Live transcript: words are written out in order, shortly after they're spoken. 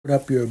Open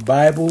up your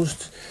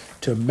Bibles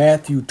to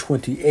Matthew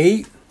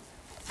 28.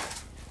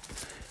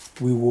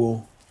 We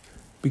will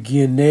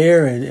begin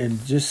there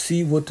and just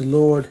see what the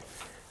Lord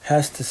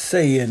has to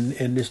say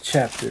in this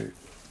chapter.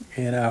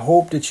 And I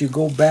hope that you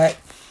go back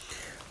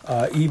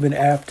even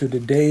after the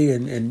day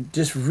and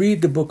just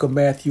read the book of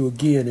Matthew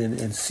again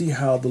and see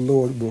how the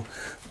Lord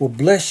will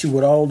bless you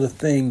with all the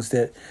things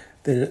that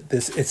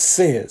it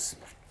says.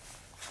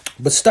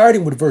 But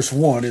starting with verse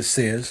 1, it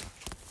says,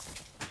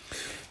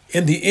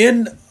 "In the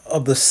end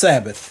of the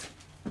Sabbath,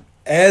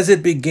 as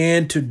it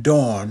began to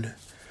dawn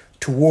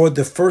toward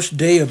the first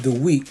day of the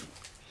week,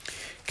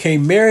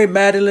 came Mary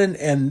Magdalene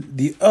and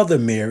the other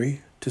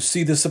Mary to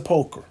see the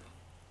sepulchre."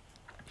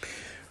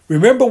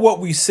 Remember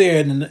what we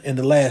said in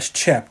the last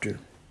chapter.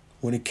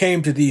 When it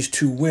came to these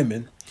two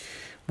women,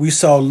 we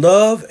saw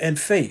love and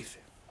faith.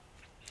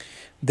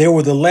 They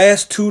were the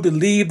last two to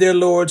leave their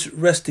Lord's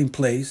resting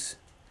place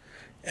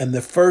and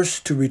the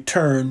first to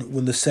return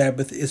when the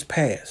Sabbath is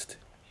past.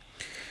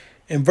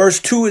 In verse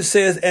 2 it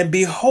says, "And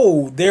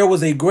behold, there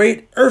was a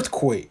great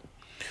earthquake,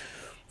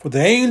 for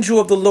the angel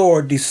of the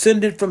Lord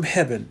descended from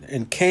heaven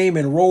and came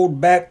and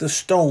rolled back the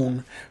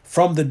stone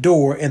from the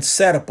door and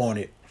sat upon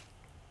it.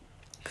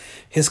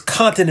 His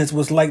countenance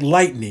was like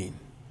lightning,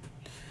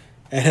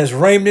 and his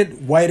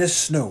raiment white as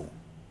snow."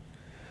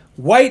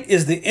 White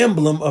is the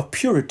emblem of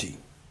purity.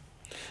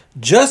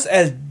 Just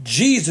as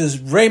Jesus'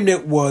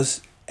 raiment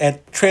was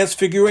at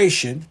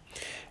Transfiguration,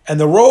 and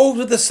the robes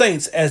of the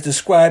saints as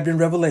described in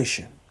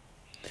Revelation.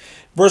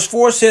 Verse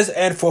 4 says,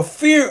 "And for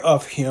fear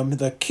of him,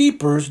 the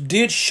keepers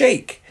did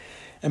shake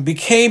and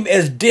became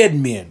as dead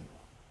men."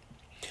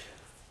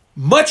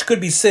 Much could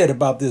be said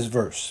about this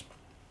verse.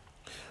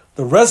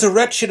 The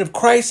resurrection of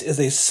Christ is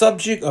a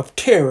subject of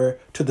terror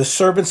to the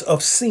servants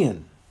of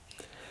sin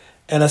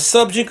and a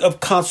subject of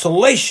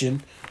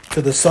consolation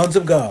to the sons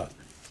of God.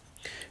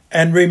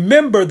 And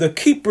remember, the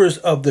keepers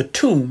of the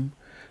tomb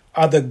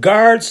are the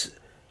guards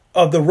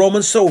of the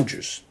Roman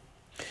soldiers.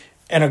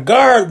 And a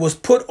guard was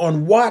put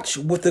on watch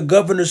with the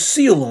governor's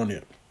seal on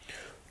it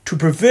to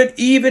prevent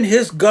even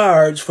his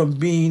guards from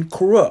being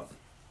corrupt.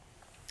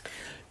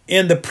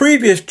 In the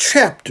previous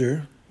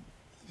chapter,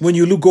 when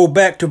you go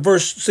back to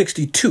verse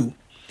 62,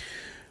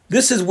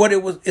 this is what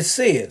it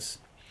says.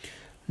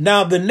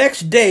 "Now the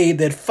next day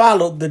that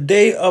followed the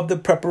day of the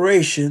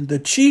preparation, the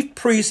chief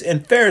priests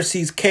and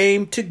Pharisees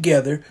came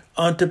together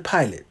unto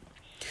Pilate,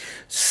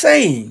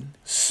 saying,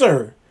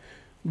 'Sir,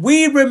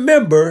 we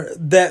remember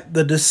that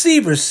the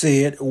deceiver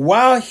said,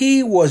 while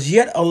he was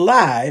yet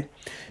alive,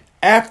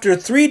 after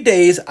 3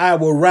 days I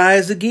will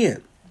rise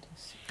again.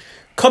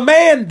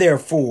 Command,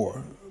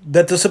 therefore,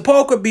 that the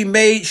sepulchre be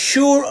made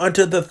sure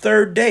unto the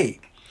 3rd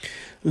day,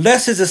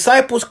 lest his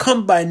disciples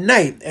come by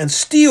night and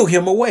steal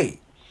him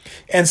away,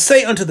 and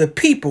say unto the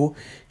people,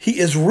 He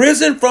is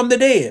risen from the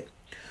dead.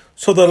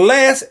 So the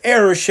last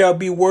error shall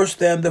be worse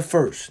than the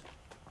first.'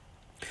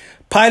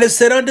 Pilate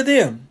said unto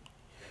them,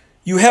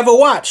 'You have a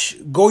watch,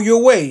 go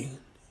your way,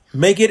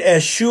 make it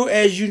as sure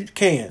as you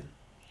can.'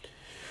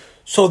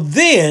 So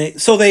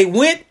they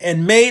went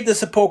and made the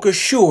sepulchre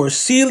sure,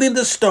 sealing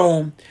the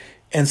stone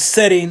and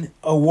setting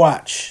a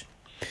watch.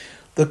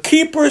 The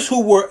keepers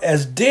who were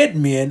as dead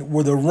men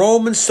were the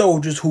Roman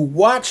soldiers who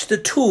watched the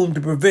tomb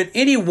to prevent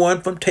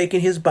anyone from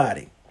taking his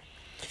body."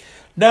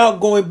 Now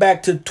going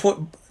back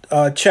to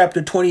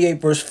chapter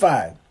 28, verse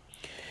 5.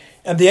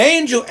 "And the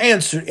angel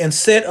answered and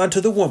said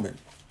unto the woman,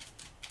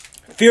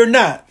 Fear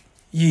not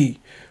ye,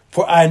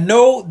 for I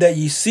know that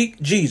ye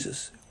seek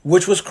Jesus,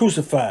 which was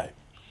crucified.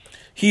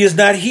 He is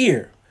not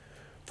here,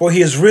 for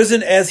he is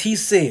risen as he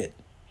said.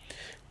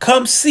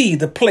 Come see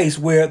the place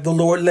where the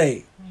Lord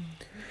lay.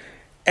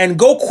 And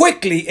go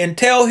quickly and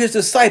tell his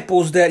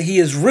disciples that he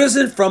is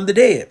risen from the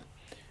dead.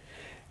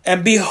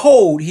 And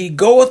behold, he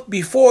goeth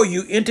before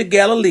you into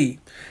Galilee.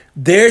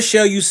 There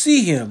shall you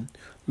see him.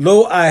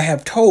 Lo, I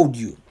have told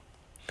you."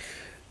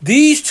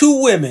 These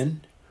two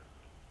women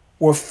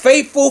were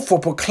faithful for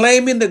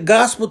proclaiming the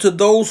gospel to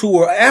those who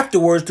were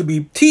afterwards to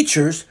be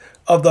teachers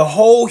of the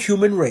whole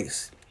human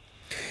race.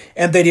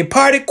 And they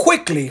departed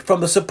quickly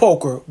from the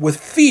sepulchre with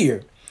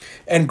fear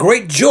and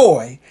great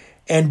joy,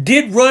 and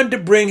did run to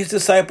bring his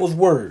disciples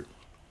word.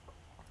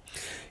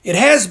 It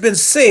has been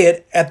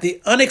said, at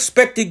the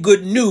unexpected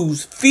good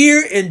news,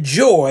 fear and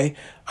joy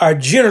are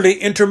generally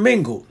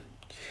intermingled.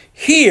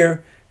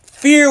 Here,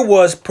 fear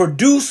was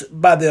produced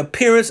by the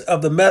appearance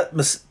of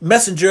the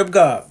messenger of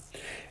God,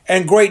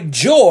 and great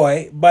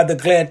joy by the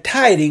glad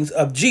tidings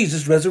of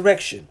Jesus'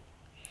 resurrection.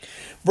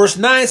 Verse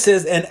 9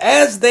 says, "And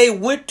as they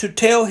went to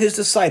tell his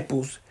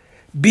disciples,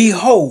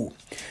 behold,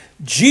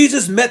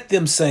 Jesus met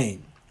them,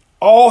 saying,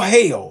 All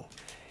hail.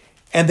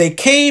 And they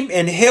came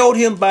and held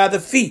him by the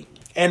feet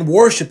and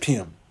worshipped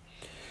him.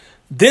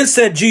 Then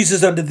said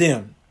Jesus unto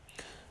them,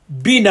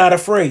 Be not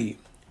afraid.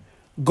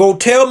 Go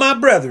tell my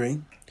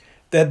brethren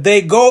that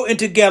they go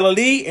into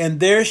Galilee, and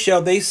there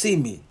shall they see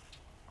me."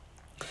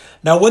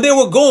 Now when they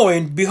were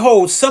going,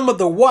 behold, some of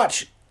the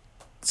watch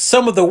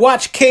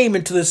came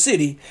into the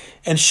city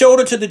and showed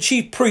unto the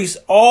chief priests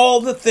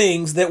all the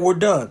things that were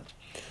done.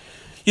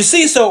 You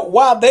see, so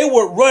while they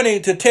were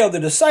running to tell the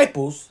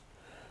disciples,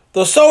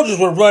 the soldiers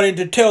were running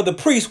to tell the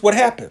priests what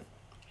happened.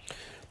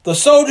 The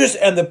soldiers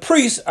and the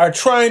priests are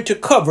trying to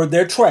cover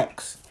their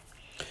tracks.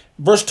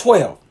 Verse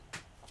 12.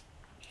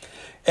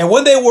 And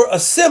when they were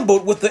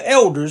assembled with the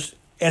elders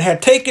and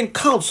had taken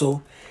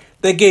counsel,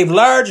 they gave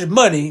large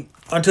money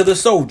unto the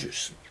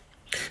soldiers,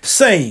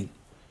 saying,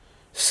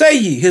 Say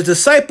ye, his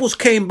disciples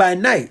came by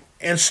night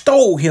and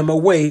stole him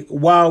away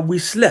while we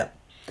slept.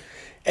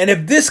 And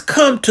if this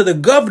come to the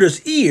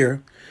governor's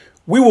ear,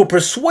 we will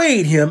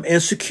persuade him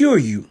and secure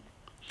you.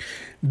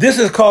 This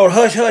is called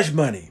hush-hush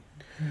money,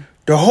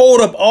 to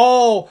hold up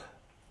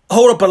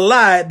a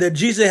lie that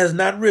Jesus has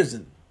not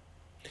risen.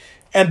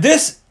 And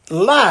this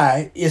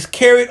lie is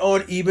carried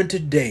on even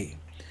today.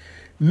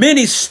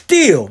 Many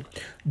still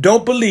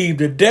don't believe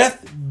the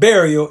death,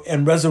 burial,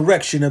 and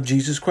resurrection of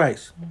Jesus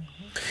Christ.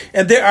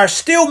 And there are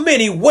still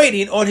many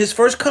waiting on his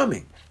first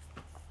coming.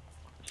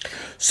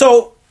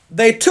 So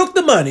they took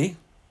the money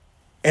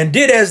and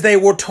did as they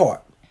were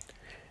taught.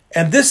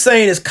 And this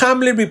saying is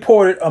commonly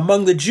reported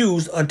among the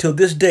Jews until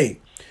this day.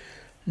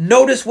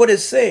 Notice what it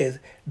says.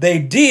 They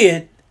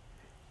did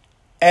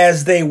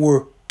as they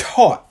were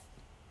taught.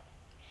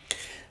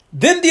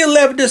 Then the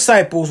 11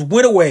 disciples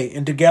went away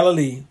into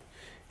Galilee,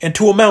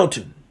 into a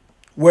mountain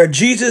where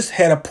Jesus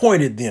had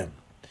appointed them.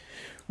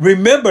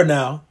 Remember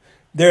now,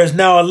 there is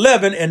now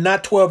 11 and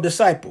not 12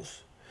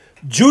 disciples.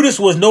 Judas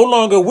was no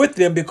longer with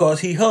them because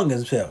he hung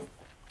himself.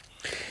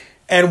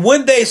 And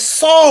when they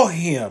saw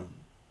him,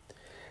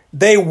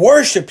 they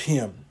worshiped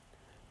him,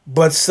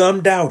 but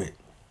some doubted.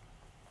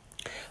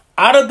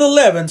 Out of the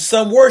 11,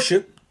 some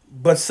worshiped,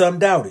 but some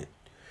doubted.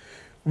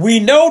 We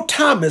know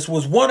Thomas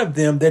was one of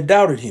them that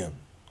doubted him.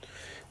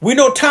 We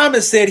know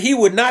Thomas said he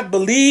would not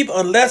believe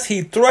unless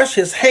he thrust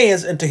his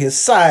hands into his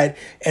side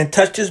and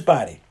touched his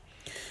body.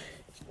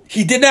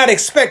 He did not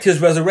expect his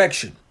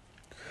resurrection.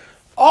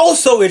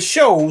 Also, it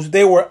shows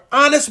they were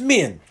honest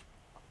men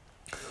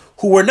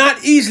who were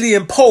not easily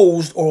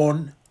imposed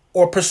on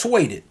or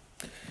persuaded.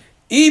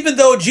 Even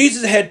though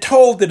Jesus had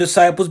told the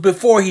disciples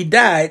before he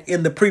died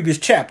in the previous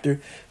chapter,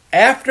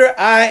 after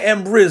I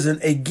am risen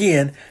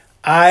again,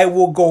 I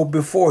will go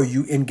before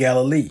you in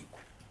Galilee.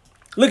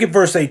 Look at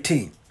verse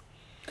 18.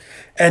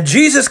 And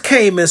Jesus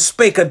came and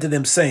spake unto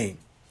them, saying,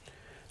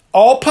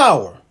 All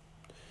power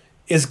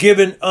is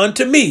given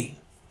unto me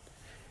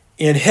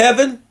in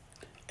heaven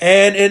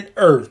and in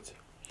earth.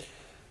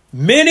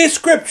 Many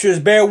scriptures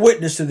bear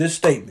witness to this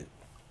statement.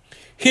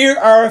 Here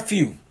are a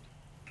few.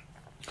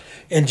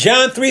 In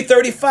John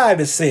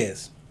 3:35 it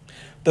says,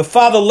 The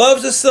Father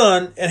loves the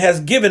Son and has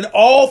given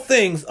all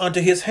things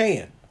unto his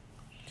hand.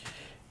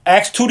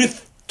 Acts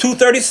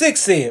 2:36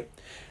 said,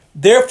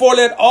 Therefore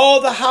let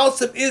all the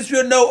house of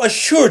Israel know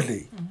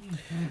assuredly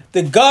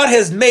that God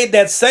has made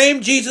that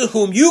same Jesus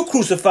whom you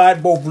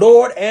crucified both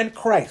Lord and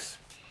Christ.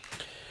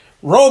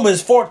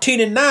 Romans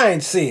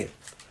 14:9 said,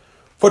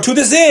 For to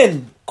this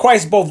end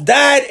Christ both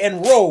died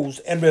and rose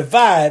and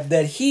revived,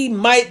 that he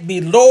might be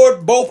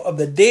Lord both of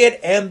the dead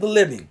and the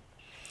living.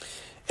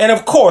 And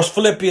of course,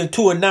 Philippians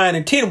 2:9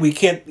 and 10 we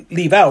can't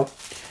leave out.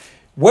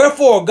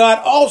 Wherefore God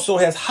also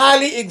has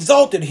highly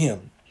exalted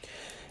him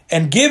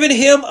and given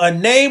him a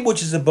name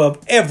which is above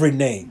every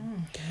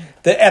name,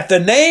 that at the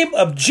name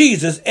of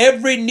Jesus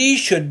every knee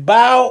should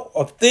bow,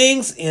 of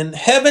things in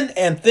heaven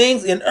and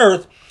things in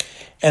earth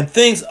and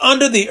things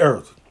under the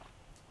earth.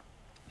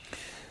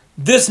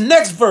 This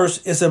next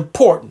verse is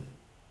important,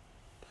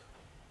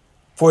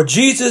 for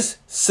Jesus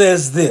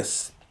says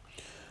this,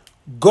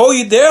 Go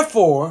ye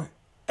therefore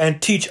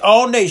and teach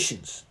all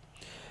nations,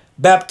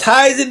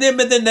 baptizing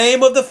them in the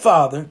name of the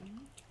Father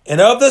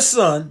and of the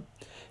Son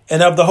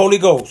and of the Holy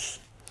Ghost.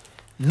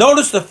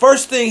 Notice the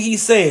first thing he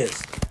says,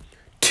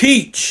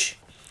 teach.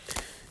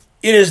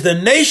 It is the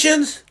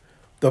nations,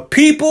 the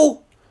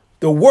people,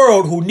 the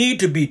world who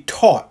need to be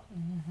taught.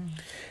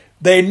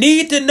 They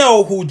need to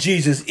know who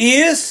Jesus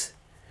is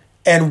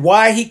and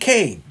why he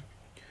came.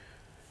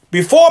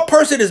 Before a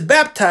person is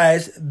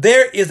baptized,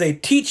 there is a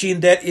teaching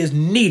that is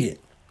needed.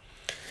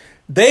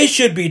 They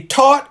should be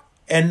taught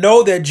and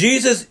know that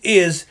Jesus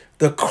is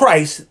the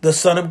Christ, the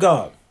Son of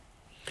God.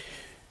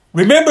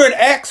 Remember in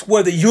Acts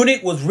where the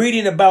eunuch was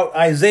reading about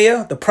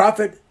Isaiah, the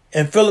prophet,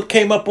 and Philip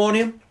came up on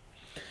him?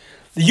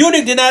 The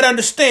eunuch did not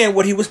understand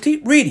what he was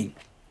reading.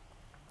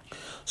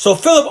 So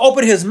Philip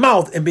opened his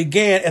mouth and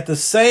began at the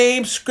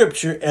same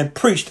scripture and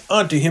preached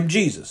unto him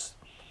Jesus.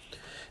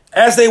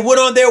 As they went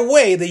on their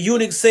way, the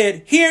eunuch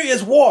said, Here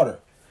is water.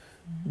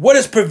 What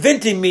is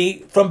preventing me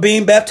from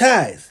being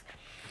baptized?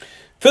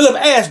 Philip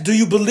asked, Do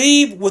you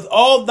believe with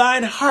all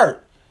thine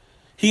heart?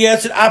 He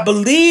answered, I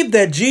believe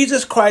that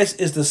Jesus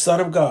Christ is the Son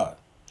of God.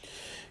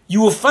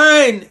 You will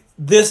find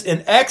this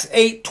in Acts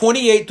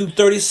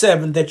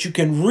 8:28-37 that you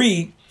can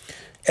read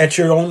at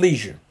your own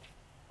leisure.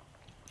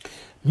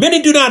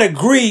 Many do not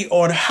agree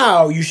on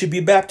how you should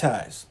be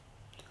baptized.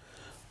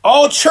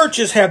 All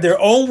churches have their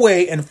own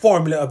way and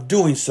formula of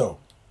doing so.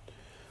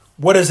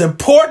 What is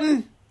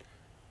important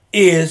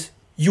is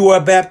you are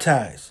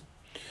baptized.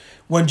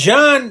 When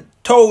John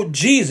told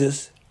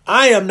Jesus,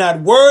 I am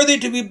not worthy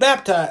to be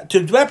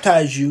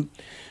baptize you,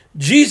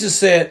 Jesus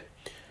said,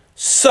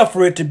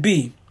 suffer it to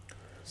be,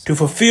 to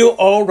fulfill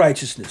all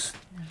righteousness.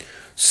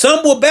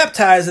 Some will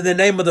baptize in the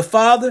name of the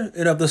Father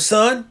and of the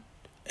Son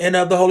and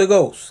of the Holy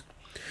Ghost.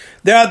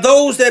 There are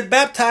those that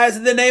baptize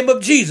in the name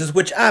of Jesus,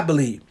 which I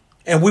believe,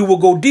 and we will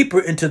go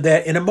deeper into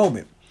that in a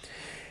moment.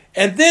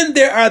 And then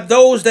there are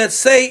those that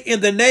say,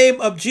 in the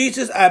name of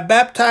Jesus, I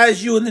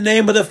baptize you in the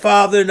name of the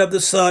Father and of the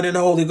Son and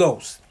the Holy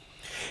Ghost.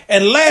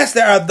 And last,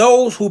 there are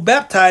those who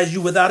baptize you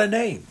without a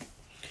name.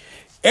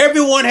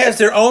 Everyone has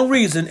their own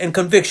reason and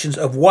convictions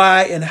of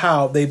why and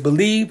how they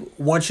believe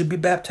one should be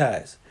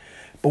baptized.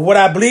 But what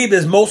I believe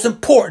is most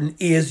important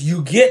is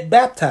you get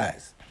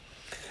baptized.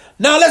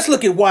 Now let's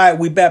look at why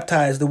we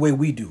baptize the way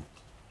we do.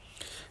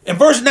 In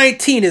verse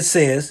 19, it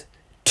says,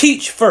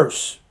 teach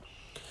first,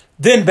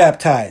 then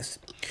baptize.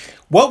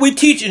 What we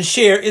teach and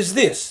share is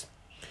this.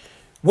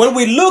 When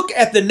we look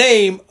at the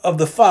name of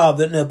the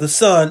Father and of the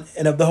Son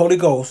and of the Holy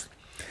Ghost,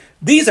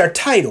 these are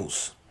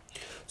titles.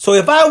 So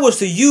if I was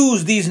to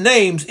use these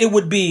names, it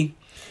would be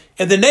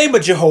in the name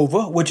of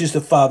Jehovah, which is the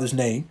Father's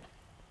name,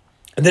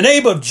 in the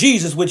name of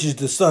Jesus, which is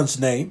the Son's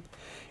name,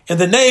 in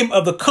the name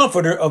of the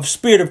Comforter of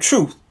Spirit of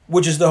Truth,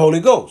 which is the Holy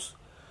Ghost.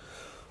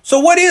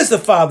 So what is the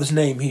Father's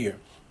name here?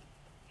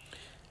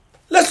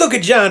 Let's look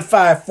at John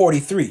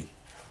 5:43.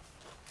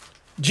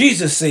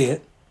 Jesus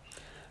said,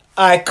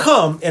 I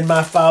come in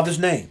my Father's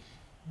name,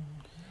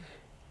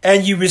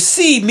 and you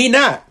receive me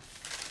not.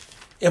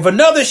 If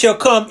another shall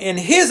come in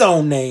his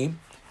own name,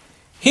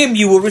 him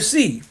you will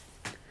receive.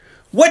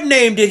 What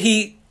name did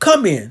he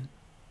come in?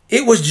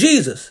 It was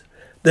Jesus,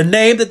 the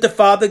name that the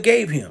Father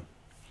gave him.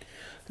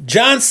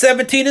 John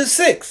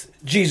 17:6,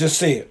 Jesus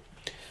said,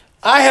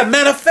 I have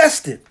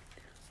manifested,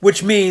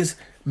 which means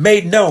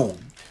made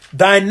known,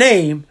 thy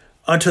name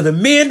unto the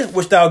men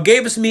which thou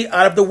gavest me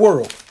out of the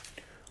world.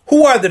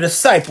 Who are the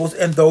disciples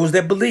and those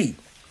that believe?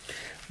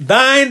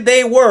 Thine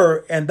they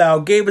were, and thou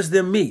gavest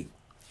them me,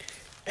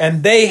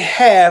 and they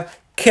have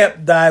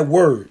kept thy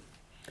word.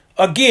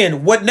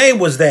 Again, what name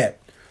was that?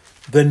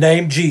 The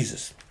name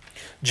Jesus.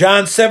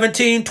 John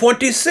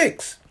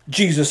 17:26,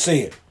 Jesus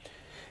said,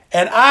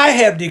 and I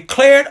have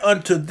declared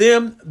unto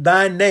them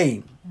thy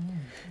name,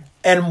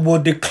 and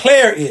will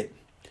declare it,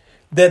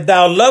 that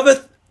thou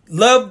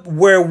love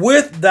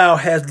wherewith thou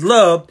hast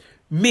loved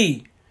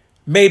me,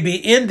 may be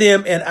in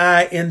them and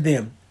I in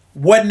them.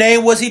 What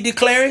name was he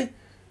declaring?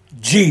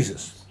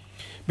 Jesus.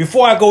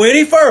 Before I go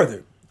any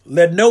further,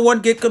 let no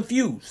one get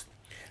confused.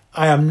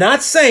 I am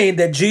not saying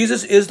that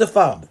Jesus is the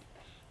Father.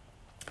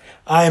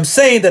 I am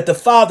saying that the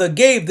Father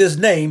gave this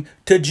name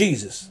to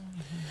Jesus.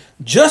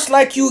 Just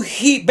like you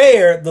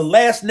bear the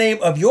last name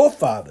of your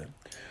father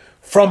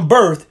from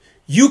birth,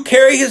 you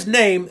carry his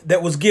name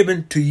that was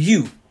given to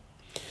you.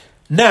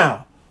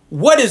 Now,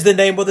 what is the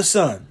name of the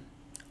Son?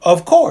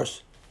 Of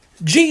course,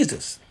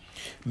 Jesus.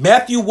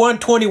 Matthew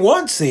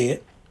 1:21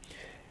 said,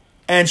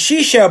 and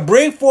she shall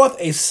bring forth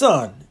a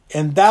son,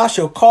 and thou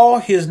shalt call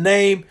his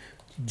name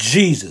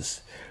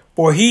Jesus,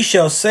 for he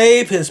shall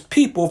save his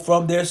people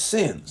from their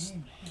sins.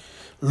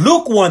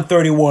 Luke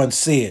 1:31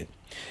 said,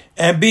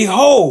 and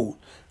behold,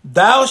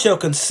 thou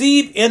shalt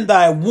conceive in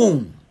thy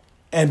womb,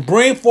 and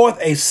bring forth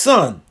a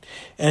son,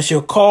 and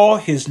shall call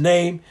his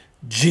name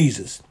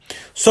Jesus.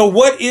 So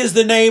what is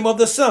the name of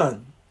the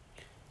Son?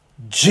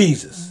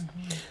 Jesus.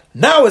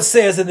 Now it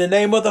says in the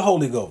name of the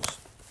Holy Ghost.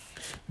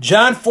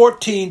 John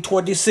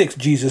 14:26,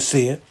 Jesus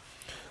said,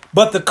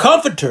 but the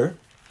Comforter,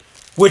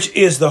 which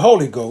is the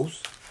Holy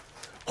Ghost,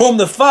 whom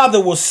the Father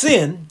will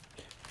send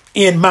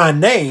in my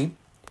name,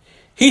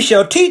 he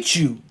shall teach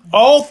you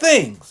all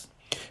things,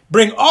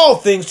 bring all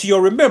things to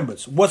your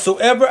remembrance,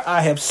 whatsoever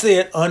I have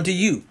said unto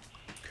you.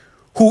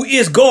 Who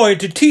is going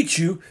to teach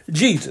you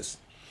Jesus?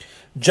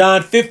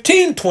 John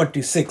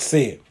 15:26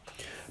 said,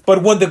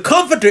 but when the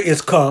Comforter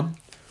is come,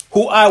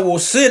 who I will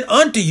send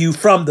unto you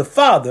from the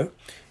Father,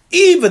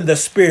 even the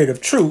Spirit of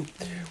truth,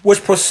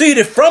 which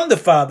proceeded from the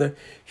Father,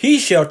 he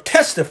shall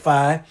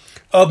testify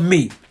of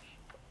me.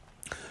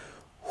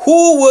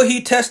 Who will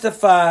he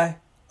testify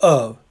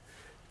of?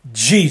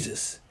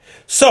 Jesus.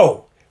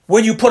 So,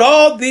 when you put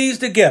all these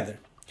together,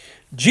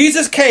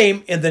 Jesus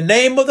came in the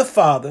name of the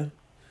Father,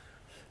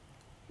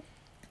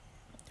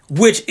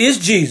 which is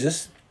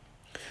Jesus.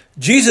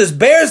 Jesus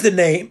bears the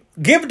name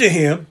given to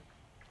him,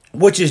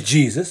 which is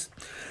Jesus.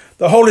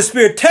 The Holy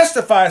Spirit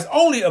testifies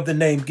only of the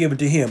name given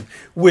to him,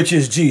 which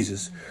is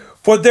Jesus.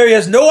 For there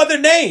is no other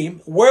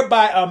name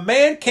whereby a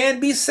man can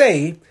be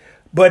saved,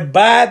 but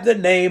by the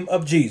name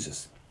of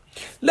Jesus.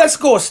 Let's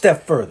go a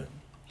step further.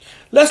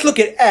 Let's look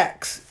at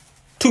Acts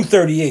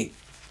 2:38.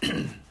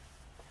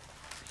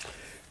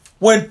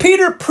 When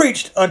Peter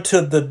preached on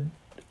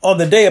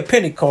the day of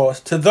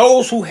Pentecost to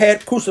those who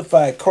had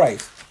crucified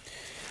Christ,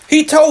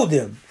 he told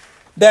them,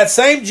 that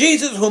same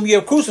Jesus whom you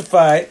have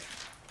crucified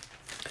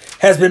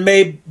has been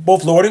made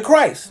both Lord and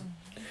Christ.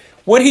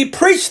 When he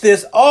preached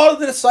this, all of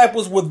the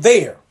disciples were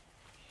there.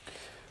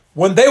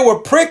 When they were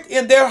pricked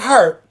in their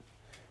heart,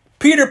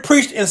 Peter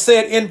preached and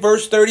said in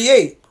verse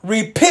 38,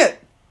 repent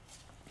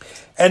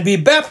and be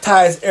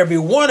baptized every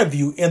one of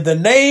you in the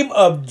name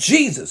of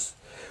Jesus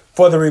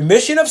for the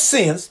remission of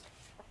sins,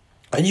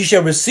 and you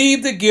shall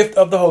receive the gift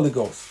of the Holy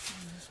Ghost.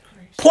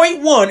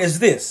 Point one is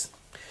this.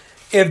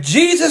 If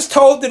Jesus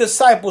told the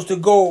disciples to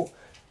go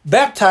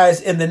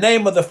baptize in the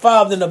name of the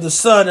Father and of the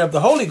Son and of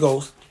the Holy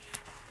Ghost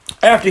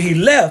after he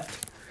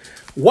left,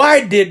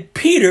 why did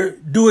Peter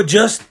do it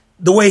just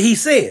the way he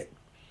said?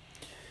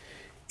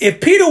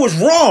 If Peter was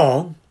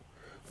wrong,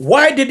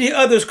 why did the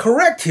others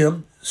correct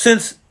him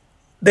since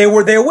they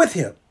were there with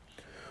him?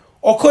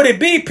 Or could it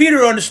be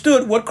Peter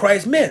understood what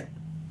Christ meant?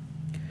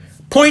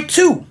 Point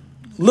two,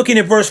 looking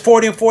at verse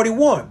 40 and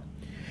 41.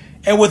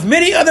 And with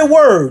many other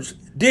words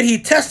did he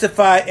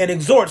testify and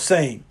exhort,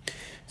 saying,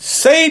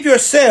 save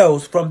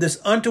yourselves from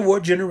this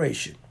untoward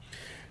generation.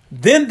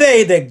 Then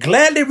they that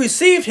gladly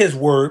received his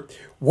word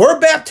were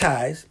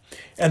baptized,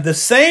 and the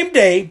same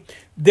day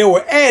there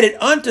were added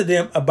unto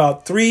them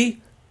about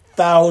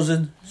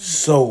 3,000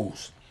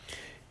 souls.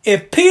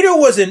 If Peter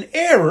was in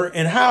error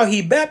in how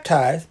he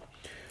baptized,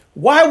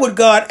 why would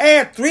God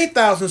add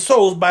 3,000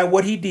 souls by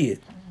what he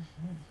did?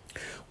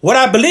 What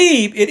I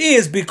believe it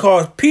is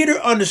because Peter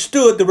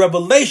understood the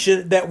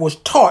revelation that was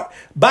taught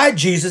by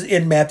Jesus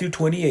in Matthew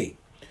 28.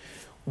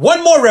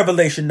 One more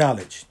revelation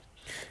knowledge.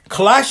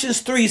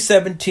 Colossians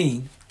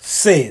 3:17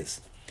 says,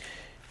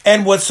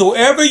 and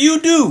whatsoever you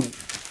do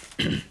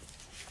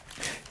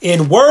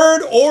in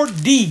word or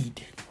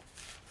deed,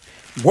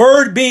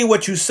 word being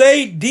what you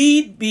say,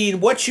 deed being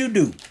what you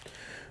do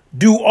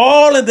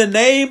all in the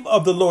name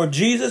of the Lord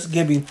Jesus,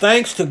 giving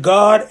thanks to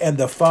God and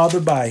the Father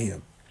by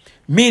him.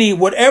 Meaning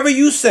whatever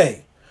you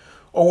say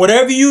or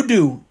whatever you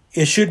do,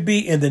 it should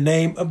be in the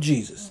name of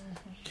Jesus.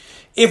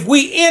 If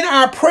we end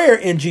our prayer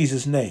in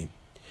Jesus' name,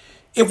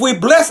 if we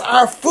bless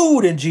our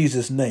food in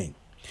Jesus' name,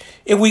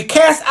 if we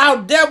cast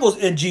out devils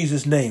in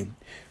Jesus' name,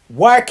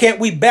 why can't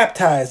we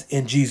baptize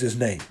in Jesus'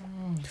 name?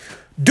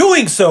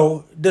 Doing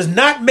so does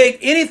not take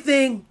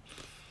anything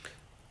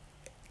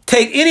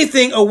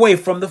away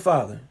from the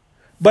Father,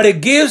 but it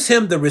gives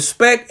him the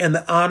respect and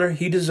the honor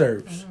he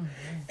deserves.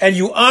 And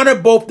you honor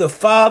both the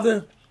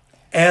Father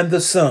and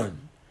the Son.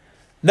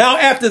 Now,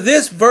 after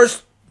this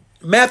verse,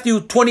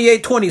 Matthew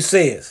 28:20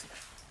 says,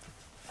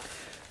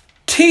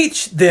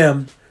 teach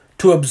them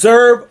to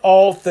observe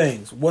all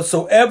things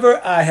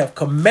whatsoever I have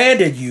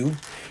commanded you,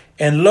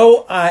 and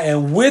lo, I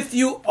am with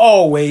you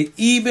always,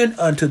 even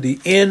unto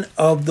the end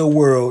of the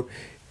world.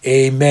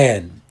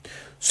 Amen.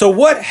 So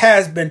what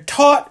has been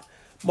taught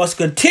must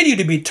continue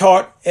to be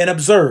taught and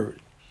observed.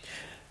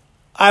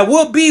 I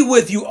will be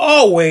with you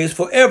always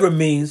forever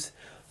means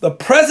the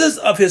presence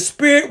of his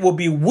Spirit will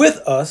be with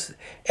us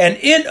and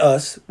in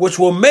us, which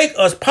will make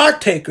us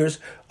partakers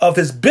of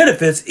his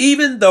benefits,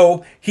 even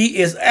though he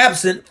is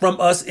absent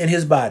from us in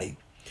his body.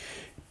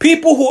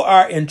 People who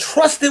are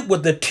entrusted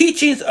with the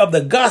teachings of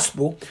the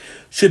gospel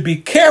should be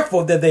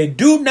careful that they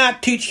do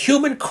not teach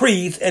human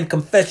creeds and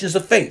confessions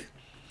of faith.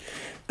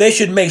 They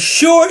should make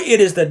sure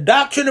it is the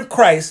doctrine of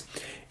Christ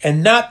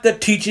and not the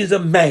teachings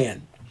of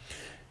man.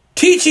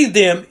 Teaching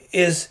them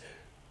is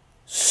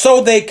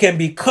so they can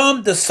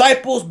become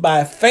disciples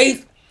by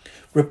faith,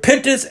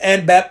 repentance,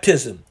 and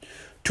baptism.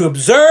 To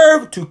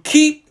observe, to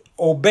keep,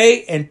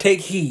 obey, and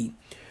take heed.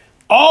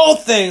 All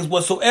things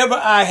whatsoever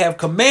I have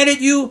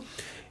commanded you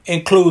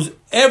includes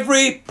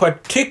every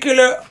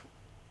particular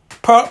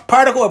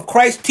particle of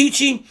Christ's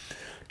teaching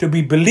to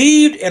be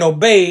believed and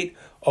obeyed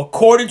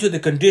according to the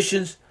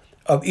conditions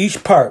of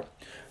each part.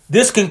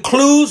 This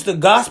concludes the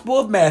Gospel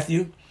of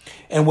Matthew.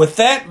 And with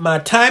that, my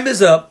time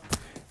is up,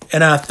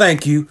 and I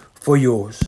thank you for yours.